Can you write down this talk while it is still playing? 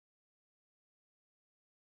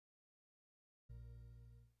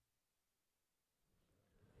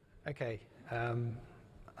Okay,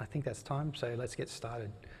 I think that's time, so let's get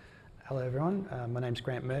started. Hello everyone, my name's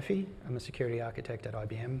Grant Murphy. I'm a security architect at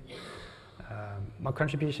IBM. My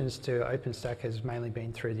contributions to OpenStack has mainly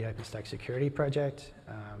been through the OpenStack security project,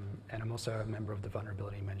 and I'm also a member of the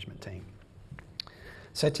vulnerability management team.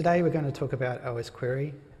 So today we're going to talk about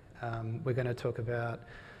osquery. We're going to talk about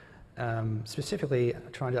specifically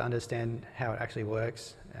trying to understand how it actually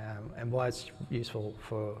works and why it's useful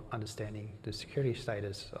for understanding the security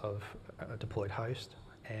status of a deployed host,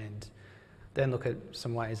 and then look at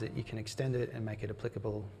some ways that you can extend it and make it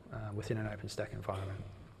applicable within an OpenStack environment.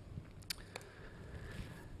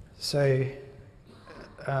 So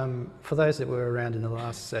for those that were around in the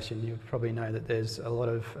last session, you probably know that there's a lot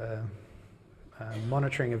of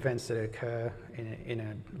monitoring events that occur in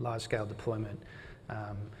a large-scale deployment.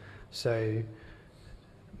 So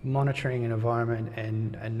monitoring an environment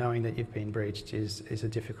and knowing that you've been breached is a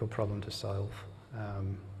difficult problem to solve.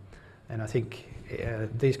 And I think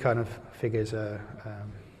these kind of figures are,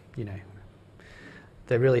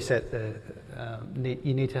 they really set the,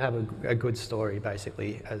 you need to have a good story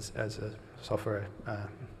basically as a software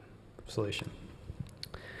solution.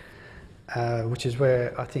 Which is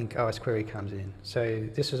where I think osquery comes in. So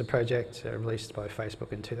this was a project released by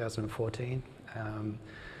Facebook in 2014.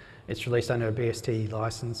 It's released under a BST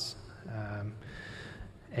license,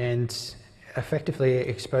 and effectively it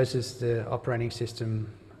exposes the operating system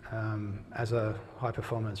as a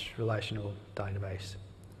high-performance relational database.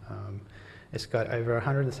 It's got over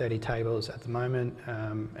 130 tables at the moment,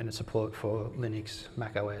 and it's support for Linux,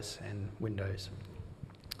 Mac OS, and Windows.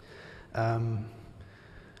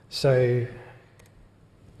 So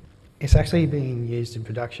it's actually being used in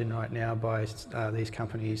production right now by these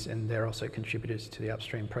companies, and they're also contributors to the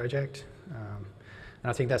upstream project. And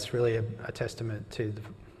I think that's really a testament to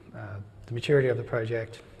the maturity of the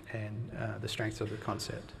project and the strength of the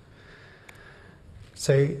concept.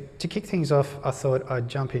 So to kick things off, I thought I'd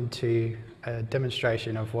jump into a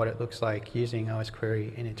demonstration of what it looks like using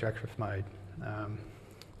osquery in interactive mode.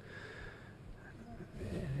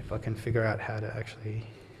 If I can figure out how to actually...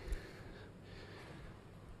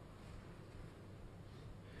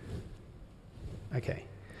 Okay,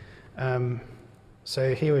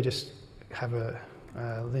 so here we just have a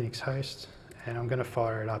Linux host, and I'm going to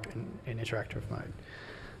fire it up in interactive mode.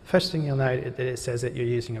 First thing you'll note is that it says that you're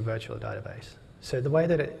using a virtual database. So the way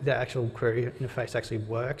that the actual query interface actually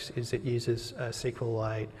works is it uses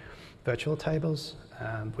SQLite virtual tables,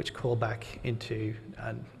 which call back into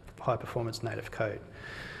high-performance native code.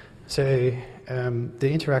 So the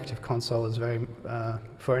interactive console is very,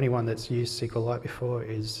 for anyone that's used SQLite before,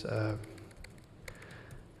 is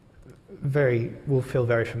will feel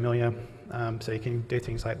very familiar. So you can do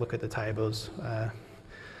things like look at the tables,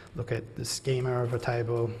 look at the schema of a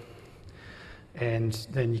table, and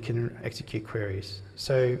then you can execute queries.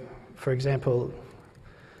 So for example,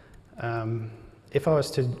 if I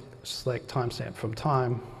was to select timestamp from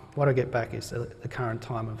time, what I get back is the current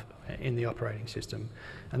time in the operating system,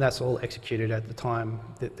 and that's all executed at the time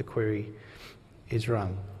that the query is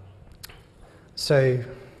run. So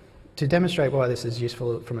to demonstrate why this is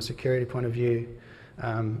useful from a security point of view,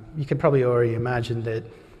 you can probably already imagine that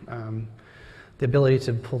the ability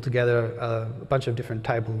to pull together a bunch of different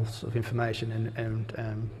tables of information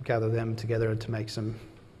and gather them together to make some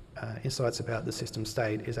insights about the system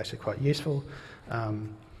state is actually quite useful.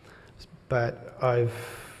 But I've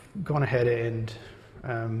gone ahead and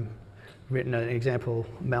written an example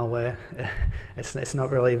malware. It's not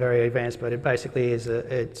really very advanced, but it basically is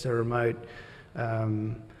it's a remote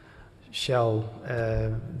shell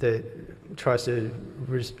that tries to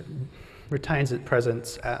retains its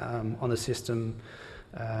presence on the system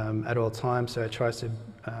at all times, so it tries to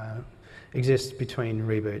exist between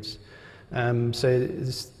reboots. So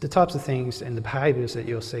the types of things and the behaviours that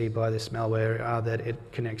you'll see by this malware are that it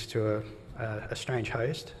connects to a strange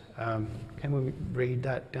host. Can we read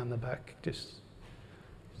that down the back? Just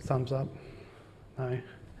thumbs up? No?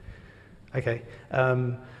 Okay.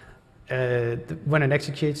 When it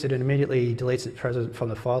executes, it immediately deletes its present from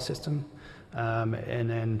the file system, and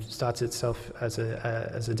then starts itself as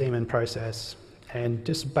a daemon process, and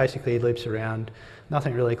just basically loops around.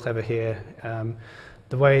 Nothing really clever here.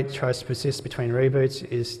 The way it tries to persist between reboots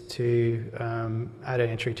is to add an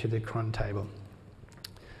entry to the cron table.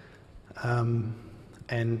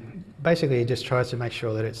 And basically it just tries to make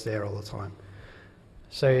sure that it's there all the time.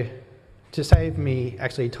 So to save me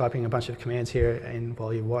actually typing a bunch of commands here and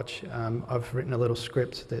while you watch, I've written a little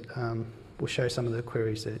script that will show some of the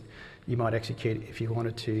queries that you might execute if you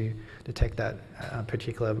wanted to detect that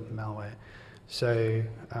particular malware. So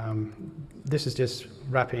this is just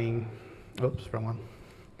wrapping, oops, wrong one.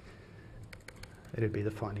 it'd be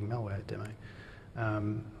the finding malware demo.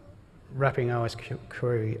 Wrapping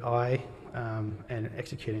osquery-i and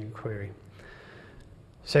executing a query.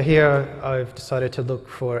 So here I've decided to look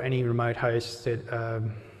for any remote host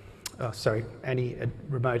that, any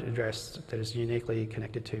remote address that is uniquely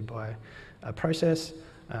connected to by a process.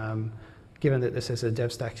 Given that this is a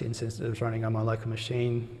DevStack instance that is running on my local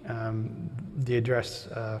machine, the address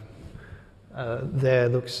there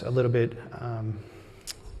looks a little bit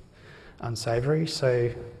unsavory,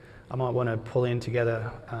 so I might want to pull in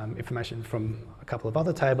together information from a couple of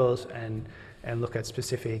other tables and look at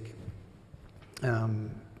specific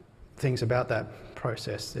things about that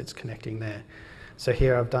process that's connecting there. So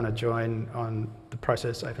here I've done a join on the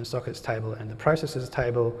process OpenStackers table and the processes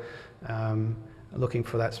table, looking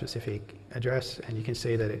for that specific address, and you can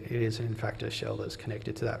see that it is in fact a shell that's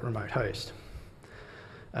connected to that remote host.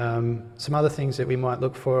 Some other things that we might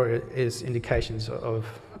look for is indications of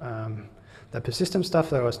the persistent stuff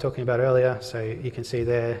that I was talking about earlier. So you can see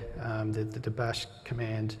there the bash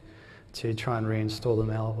command to try and reinstall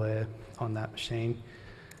the malware on that machine.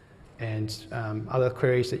 And other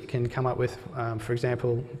queries that you can come up with, for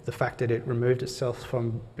example, the fact that it removed itself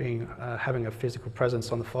from having a physical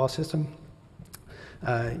presence on the file system.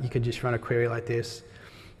 You could just run a query like this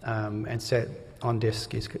and set on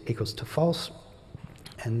disk equals to false.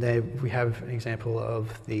 And there we have an example of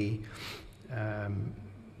the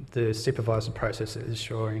supervisor process that is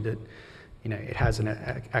ensuring that it has an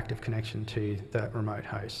active connection to that remote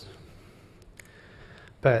host.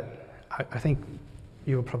 But I think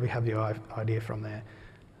you'll probably have the idea from there.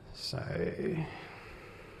 So,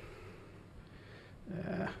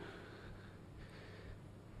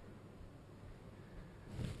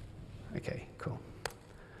 okay, cool.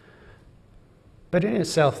 But in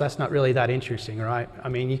itself, that's not really that interesting, right? I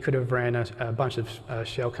mean, you could have ran a bunch of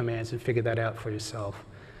shell commands and figured that out for yourself.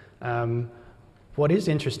 What is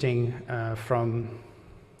interesting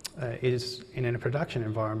is in a production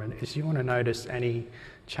environment is you want to notice any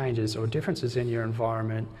changes or differences in your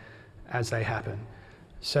environment as they happen.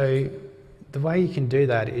 So the way you can do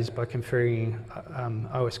that is by configuring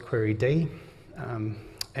osquery-d,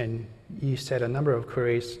 and you set a number of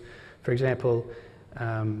queries. For example,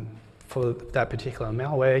 for that particular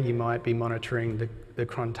malware, you might be monitoring the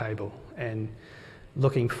cron table and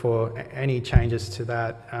looking for any changes to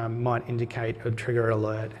that might indicate a trigger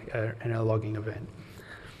alert and a logging event.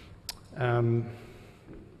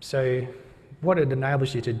 So what it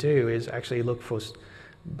enables you to do is actually look for,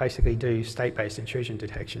 basically do state-based intrusion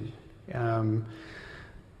detection. And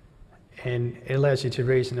it allows you to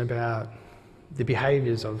reason about the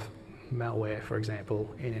behaviors of malware, for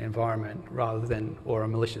example, in an environment or a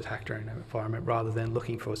malicious actor in an environment, rather than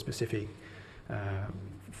looking for specific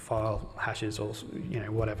file hashes or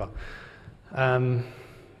whatever.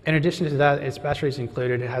 In addition to that, its batteries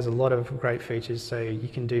included. It has a lot of great features, so you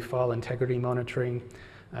can do file integrity monitoring,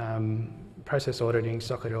 process auditing,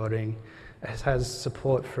 socket auditing. It has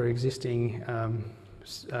support for existing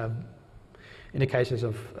indications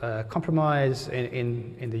of compromise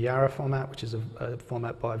in the Yara format, which is a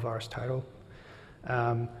format by VirusTotal.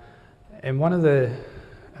 And one of the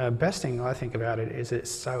best thing I think about it is it's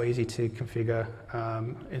so easy to configure,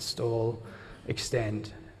 install,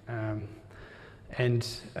 extend.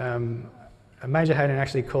 Major Hayden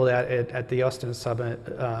actually called out at the Austin Summit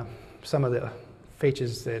some of the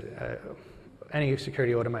features that any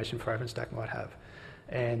security automation for OpenStack might have.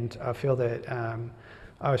 And I feel that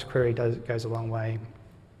osquery goes a long way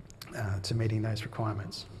to meeting those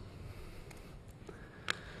requirements.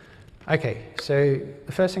 Okay, so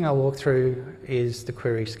the first thing I'll walk through is the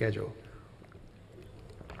query schedule.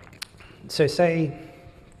 So say,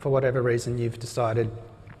 for whatever reason, you've decided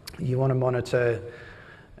you want to monitor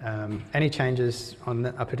any changes on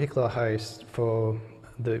a particular host for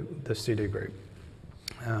the sudo group.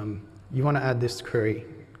 You want to add this query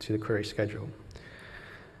to the query schedule.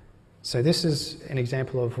 So this is an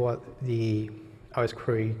example of what the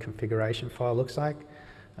osquery configuration file looks like.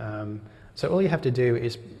 So all you have to do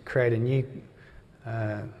is create a new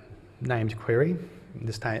named query.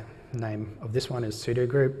 This name of this one is sudo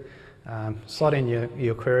group. Slot in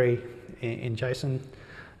your query in JSON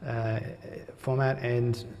format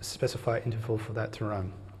and specify interval for that to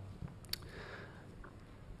run.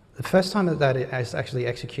 The first time that is actually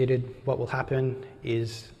executed, what will happen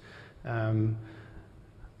is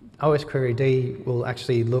osquery-d will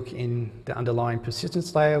actually look in the underlying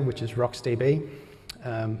persistence layer, which is rocksdb.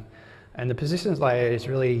 And the persistence layer is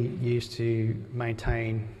really used to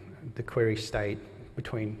maintain the query state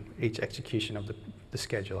between each execution of the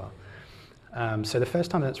scheduler. So the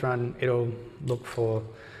first time that's run, it'll look for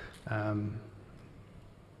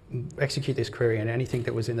execute this query, and anything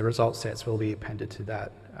that was in the result sets will be appended to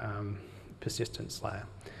that persistence layer.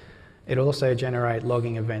 It'll also generate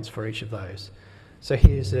logging events for each of those. So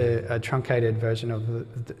here's a truncated version of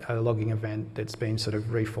a logging event that's been sort of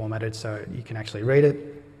reformatted so you can actually read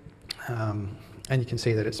it, and you can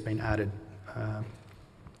see that it's been added.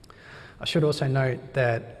 I should also note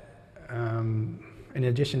that in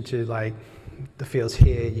addition to like the fields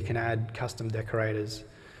here, you can add custom decorators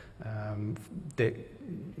that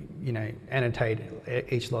annotate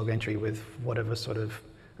each log entry with whatever sort of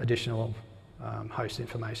additional host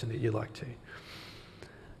information that you'd like to.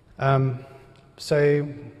 So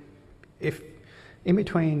if in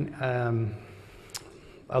between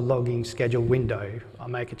a logging schedule window, I'll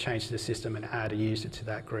make a change to the system and add a user to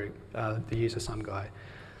that group, the user sum guy.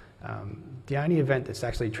 The only event that's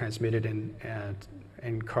actually transmitted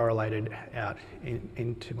and correlated out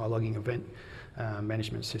into my logging event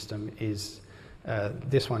management system is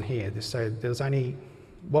this one here. So there's only,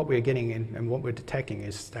 what we're getting in and what we're detecting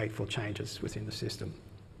is stateful changes within the system.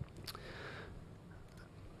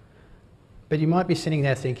 But you might be sitting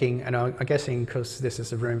there thinking, and I'm guessing because this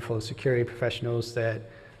is a room full of security professionals, that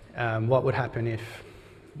what would happen if,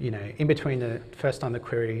 in between the first time the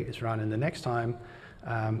query is run and the next time,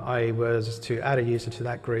 I was to add a user to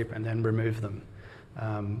that group and then remove them.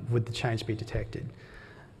 Would the change be detected?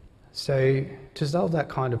 So to solve that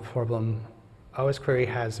kind of problem, osquery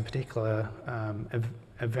has a particular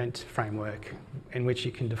event framework in which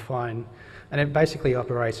you can define, and it basically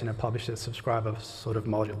operates in a publisher-subscriber sort of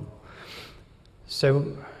module.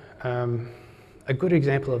 So a good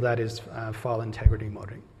example of that is file integrity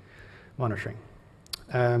monitoring.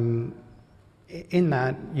 In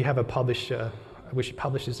that, you have a publisher which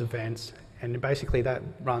publishes events, and basically that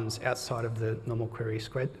runs outside of the normal query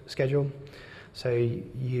schedule. So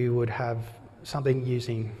you would have something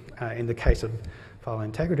using, in the case of file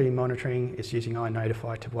integrity monitoring, it's using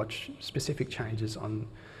iNotify to watch specific changes on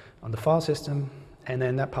the file system, and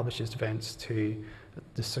then that publishes events to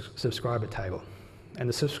the subscriber table. And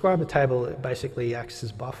the subscriber table basically acts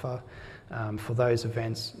as buffer for those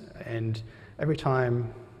events, and every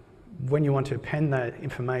time when you want to append that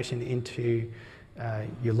information into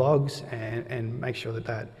your logs and make sure that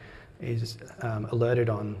that is alerted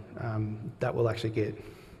on, that will actually get,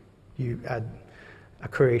 you add a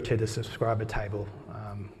query to the subscriber table,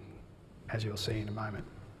 as you'll see in a moment.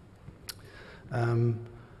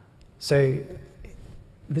 So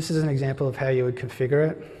this is an example of how you would configure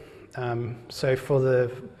it. So for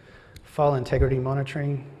the file integrity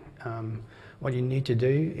monitoring, what you need to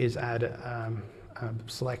do is add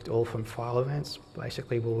select all from file events.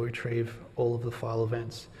 Basically, we'll retrieve all of the file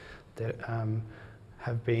events that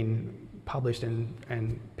have been published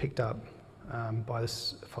and picked up by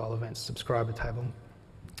this file events subscriber table.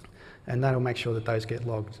 And that'll make sure that those get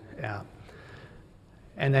logged out.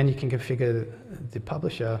 And then you can configure the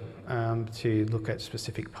publisher to look at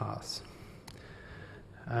specific paths.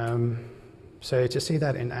 So to see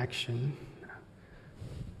that in action,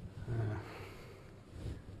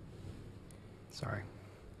 sorry.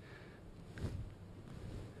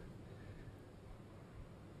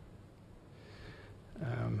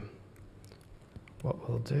 What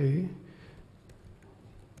we'll do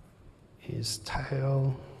is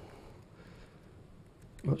tail,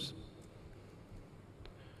 whoops.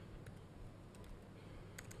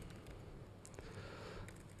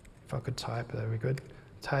 If I could type, there we go.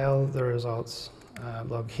 Tail the results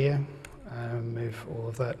log here, move all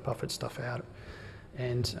of that buffered stuff out.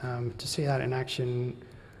 And to see that in action,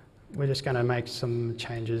 we're just going to make some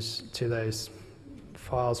changes to those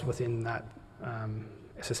files within that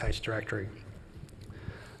SSH directory.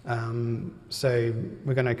 So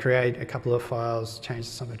we're going to create a couple of files, change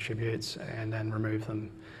some attributes, and then remove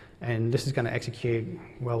them. And this is going to execute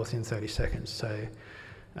well within 30 seconds. So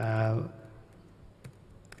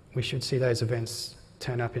we should see those events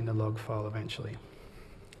turn up in the log file eventually,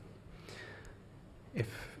 if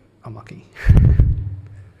I'm lucky.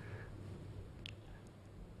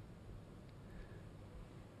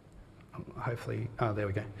 Hopefully, oh, there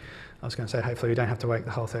we go. I was going to say, hopefully we don't have to wait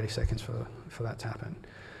the whole 30 seconds for that to happen.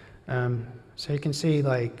 So you can see,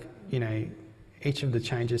 like, each of the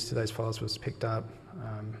changes to those files was picked up,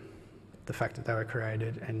 the fact that they were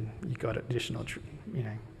created, and you got additional,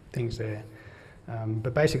 things there.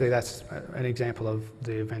 But basically, that's an example of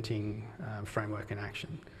the eventing framework in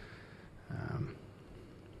action.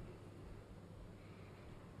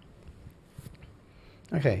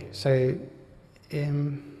 Okay, so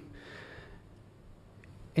in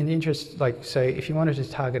the interest, so if you wanted to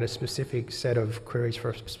target a specific set of queries for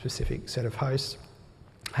a specific set of hosts,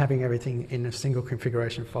 having everything in a single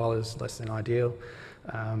configuration file is less than ideal.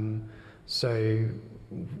 So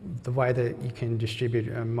the way that you can distribute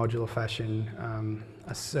in a modular fashion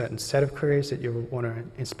a certain set of queries that you want to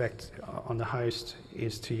inspect on the host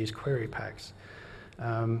is to use query packs.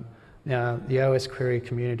 Now, the osquery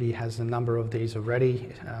community has a number of these already,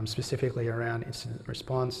 specifically around incident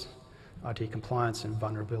response, IT compliance, and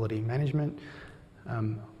vulnerability management.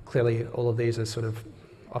 Clearly, all of these are sort of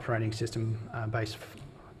operating system based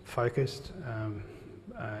focused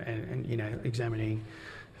and you know, examining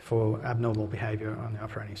for abnormal behaviour on the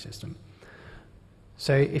operating system.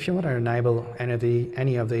 So if you want to enable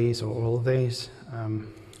any of these or all of these,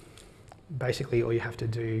 basically all you have to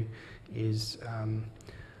do is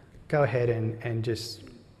go ahead and just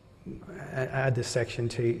add this section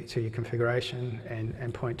to your configuration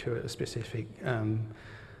and point to a specific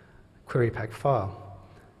query pack file.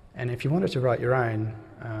 And if you wanted to write your own,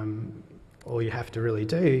 all you have to really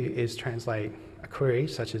do is translate a query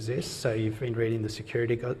such as this. So you've been reading the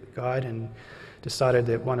security guide and decided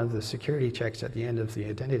that one of the security checks at the end of the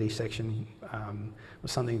identity section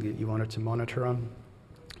was something that you wanted to monitor on.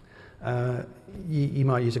 You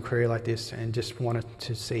might use a query like this and just wanted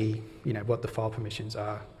to see, you know, what the file permissions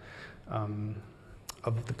are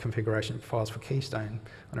of the configuration files for Keystone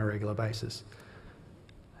on a regular basis.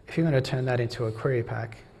 If you're going to turn that into a query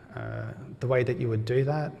pack, the way that you would do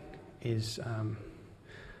that is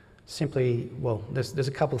simply, well, there's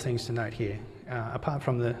a couple of things to note here. Apart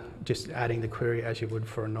from just adding the query as you would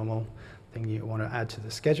for a normal thing you want to add to the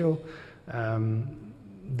schedule,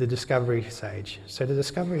 the discovery stage. So the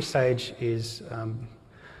discovery stage is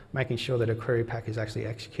making sure that a query pack is actually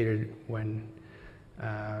executed when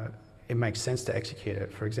it makes sense to execute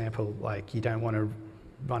it. For example, like you don't want to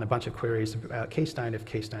run a bunch of queries about Keystone if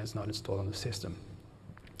Keystone is not installed on the system.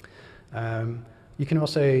 You can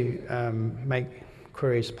also make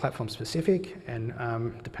queries platform specific and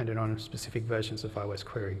dependent on specific versions of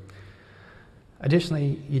osquery.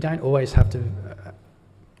 Additionally, you don't always have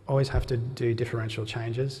to do differential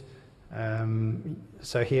changes.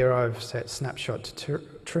 So here I've set snapshot to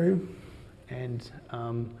true, and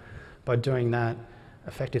by doing that,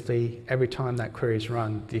 effectively every time that query is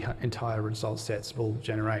run, the entire result sets will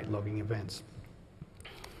generate logging events.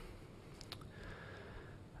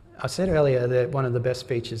 I said earlier that one of the best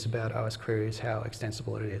features about osquery is how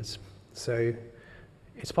extensible it is. So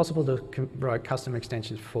it's possible to write custom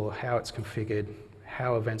extensions for how it's configured,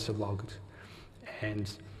 how events are logged,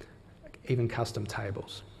 and even custom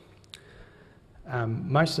tables.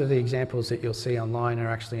 Most of the examples that you'll see online are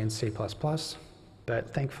actually in C++,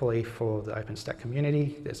 but thankfully for the OpenStack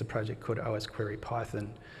community, there's a project called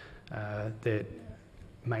osquery-python that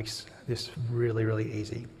makes this really, really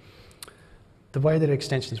easy. The way that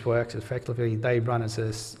extensions works, effectively, they run as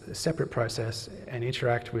a separate process and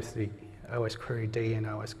interact with the osquery-d and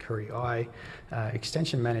osquery-i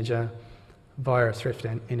extension manager via a Thrift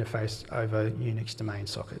interface over Unix domain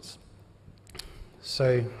sockets.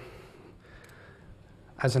 So,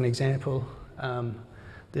 as an example,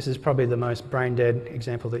 this is probably the most brain-dead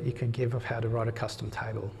example that you could give of how to write a custom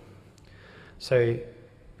table. So,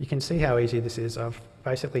 you can see how easy this is. I've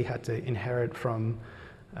basically had to inherit from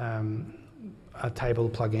a table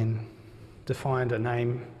plugin, defined a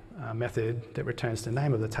name method that returns the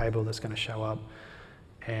name of the table that's going to show up,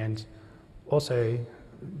 and also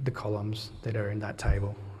the columns that are in that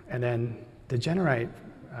table. And then the generate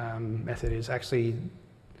method is actually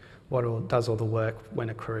what does all the work when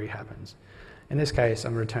a query happens. In this case,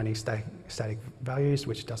 I'm returning static values,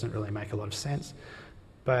 which doesn't really make a lot of sense,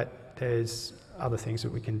 but there's other things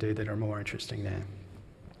that we can do that are more interesting there.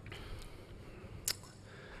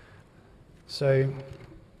 So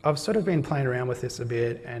I've sort of been playing around with this a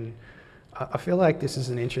bit, and I feel like this is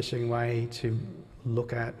an interesting way to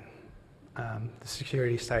look at the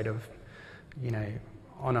security state of, you know,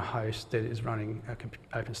 on a host that is running an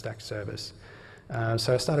OpenStack service.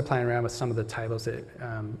 So I started playing around with some of the tables that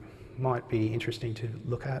might be interesting to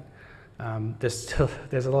look at.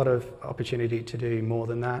 There's a lot of opportunity to do more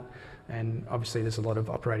than that, and obviously there's a lot of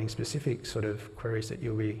operating specific sort of queries that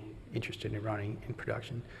you'll be interested in running in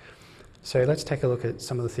production. So let's take a look at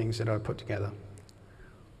some of the things that I put together.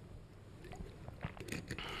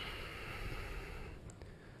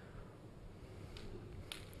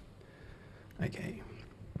 Okay.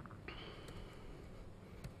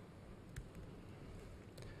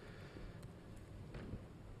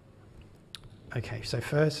 Okay, so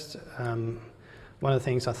first, one of the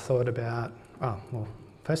things I thought about,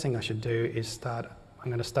 first thing I should do is I'm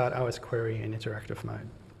going to start osquery in interactive mode.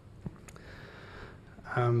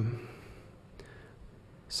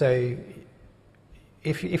 So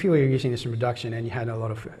if you were using this in production and you had a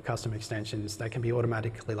lot of custom extensions, they can be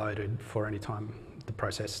automatically loaded for any time the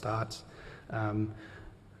process starts.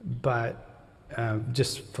 But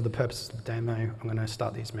just for the purpose of the demo, I'm going to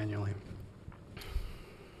start these manually.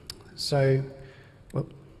 So,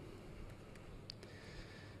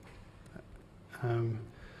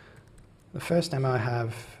 the first demo I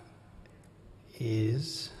have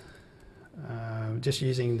is just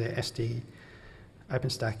using the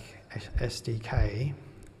OpenStack SDK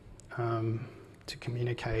to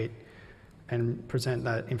communicate and present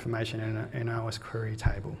that information in our osquery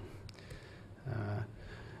table.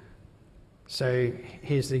 So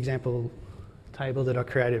here's the example table that I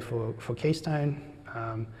created for Keystone,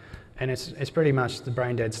 and it's pretty much the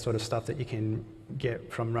brain dead sort of stuff that you can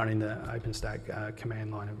get from running the OpenStack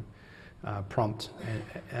command line prompt.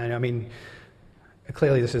 And I mean,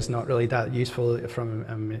 clearly this is not really that useful from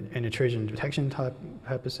an intrusion detection type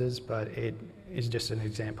purposes, but it is just an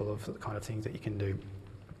example of the kind of things that you can do.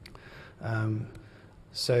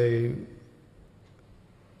 So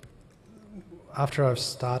after I've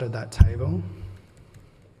started that table,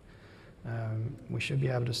 we should be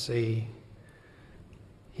able to see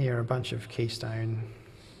here a bunch of Keystone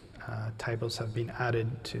tables have been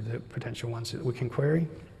added to the potential ones that we can query.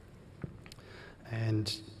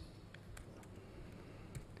 And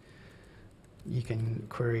you can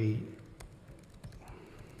query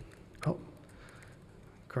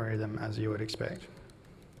them as you would expect.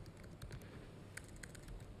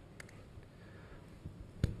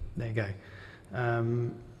 There you go.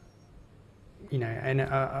 You know, and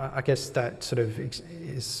I guess that sort of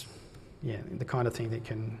is, yeah, the kind of thing that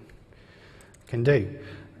can do.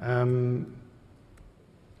 The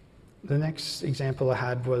next example I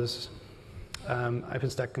had was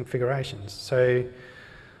OpenStack configurations. So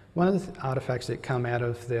one of the artifacts that come out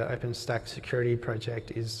of the OpenStack security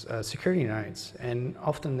project is security nodes, and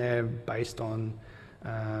often they're based on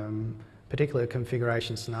particular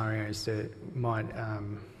configuration scenarios that might,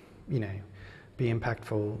 you know, be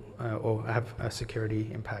impactful or have a security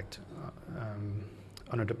impact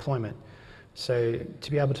on a deployment. So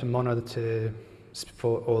to be able to monitor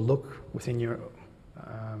or look within your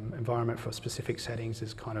environment for specific settings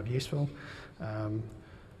is kind of useful.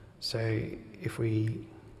 So if we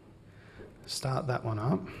start that one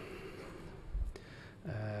up,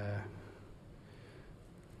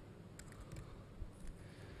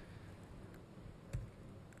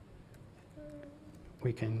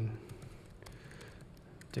 we can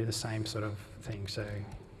do the same sort of thing. So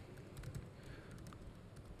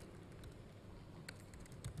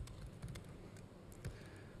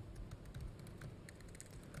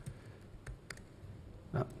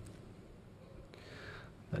no,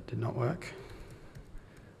 that did not work.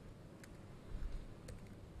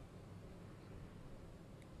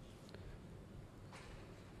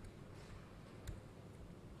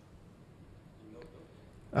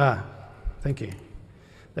 Thank you.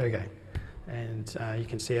 There we go. And you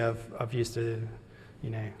can see I've used a, you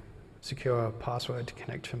know, secure password to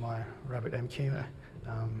connect to my RabbitMQ.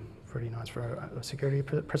 Pretty nice for a security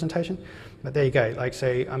presentation. But there you go. Like,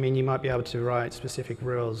 so, I mean, you might be able to write specific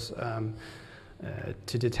rules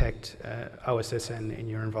to detect OSSN in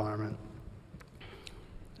your environment.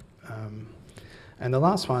 And the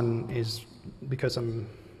last one is, because I'm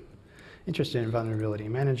interested in vulnerability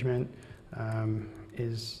management,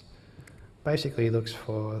 is basically looks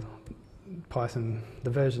for Python, the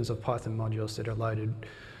versions of Python modules that are loaded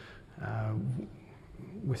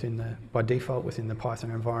by default within the Python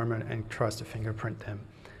environment, and tries to fingerprint them.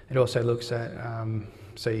 It also looks at,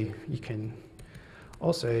 so you can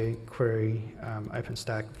also query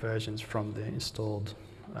OpenStack versions from the installed,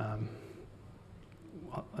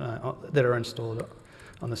 that are installed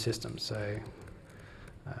on the system. So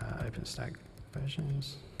OpenStack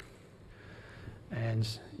versions. And,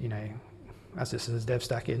 you know, as this is a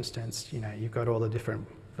DevStack instance, you know, you've got all the different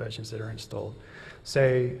versions that are installed.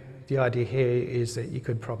 So the idea here is that you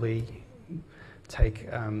could probably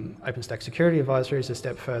take OpenStack Security Advisories a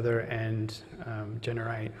step further and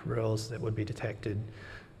generate rules that would be detected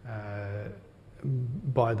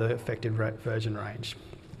by the affected version range.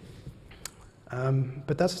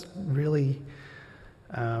 But that's really,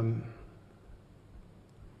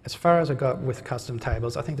 as far as I got with custom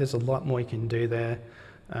tables. I think there's a lot more you can do there.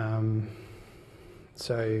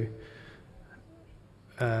 So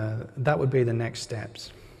that would be the next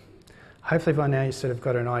steps. Hopefully by now you've sort of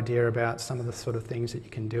got an idea about some of the sort of things that you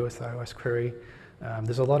can do with osquery.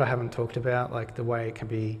 There's a lot I haven't talked about, like the way it can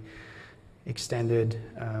be extended,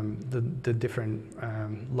 the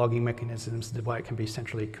different logging mechanisms, the way it can be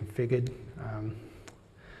centrally configured.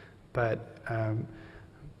 But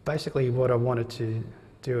basically what I wanted to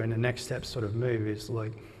do in the next step sort of move is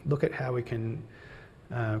like look at how we can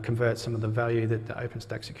convert some of the value that the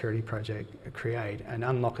OpenStack security project create and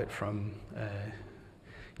unlock it from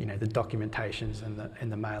the documentations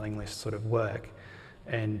and the mailing list sort of work,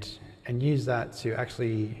 and use that to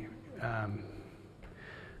actually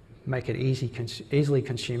make it easily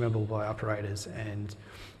consumable by operators, and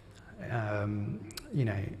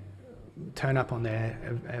turn up on their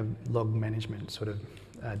log management sort of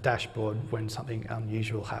dashboard when something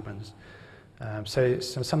unusual happens. So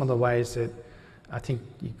some of the ways that I think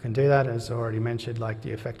you can do that, as already mentioned, like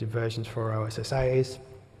the effective versions for OSSAs,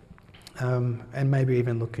 and maybe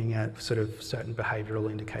even looking at sort of certain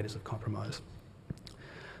behavioural indicators of compromise.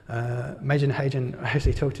 Major Hagen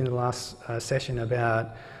actually talked in the last session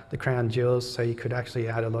about the crown jewels, so you could actually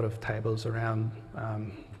add a lot of tables around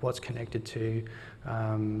what's connected to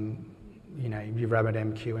your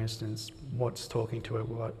RabbitMQ instance, what's talking to it,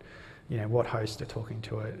 what hosts are talking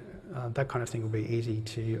to it. That kind of thing will be easy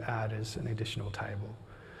to add as an additional table.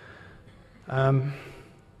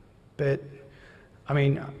 But I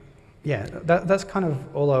mean, yeah, that's kind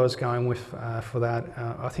of all I was going with for that.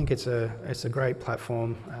 I think it's a great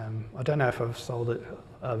platform. I don't know if I've sold it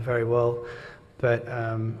very well, but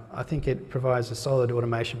I think it provides a solid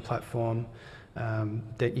automation platform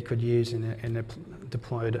that you could use in a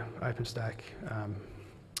deployed OpenStack,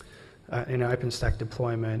 in an OpenStack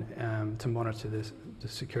deployment to monitor the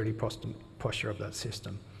security posture of that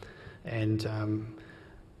system. And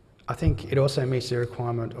I think it also meets the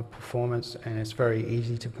requirement of performance, and it's very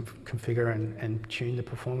easy to configure and tune the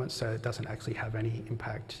performance, so it doesn't actually have any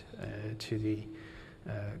impact to the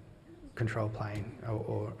control plane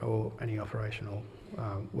or any operational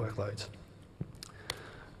workloads.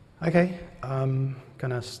 Okay, I'm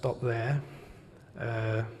going to stop there.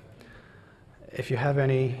 If you have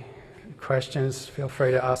any questions, feel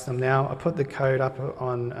free to ask them now. I put the code up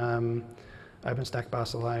on OpenStack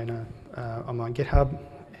Barcelona on my GitHub,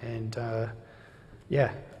 and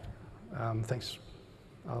yeah, thanks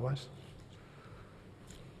otherwise.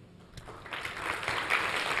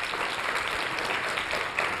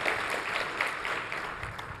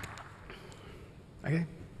 Okay.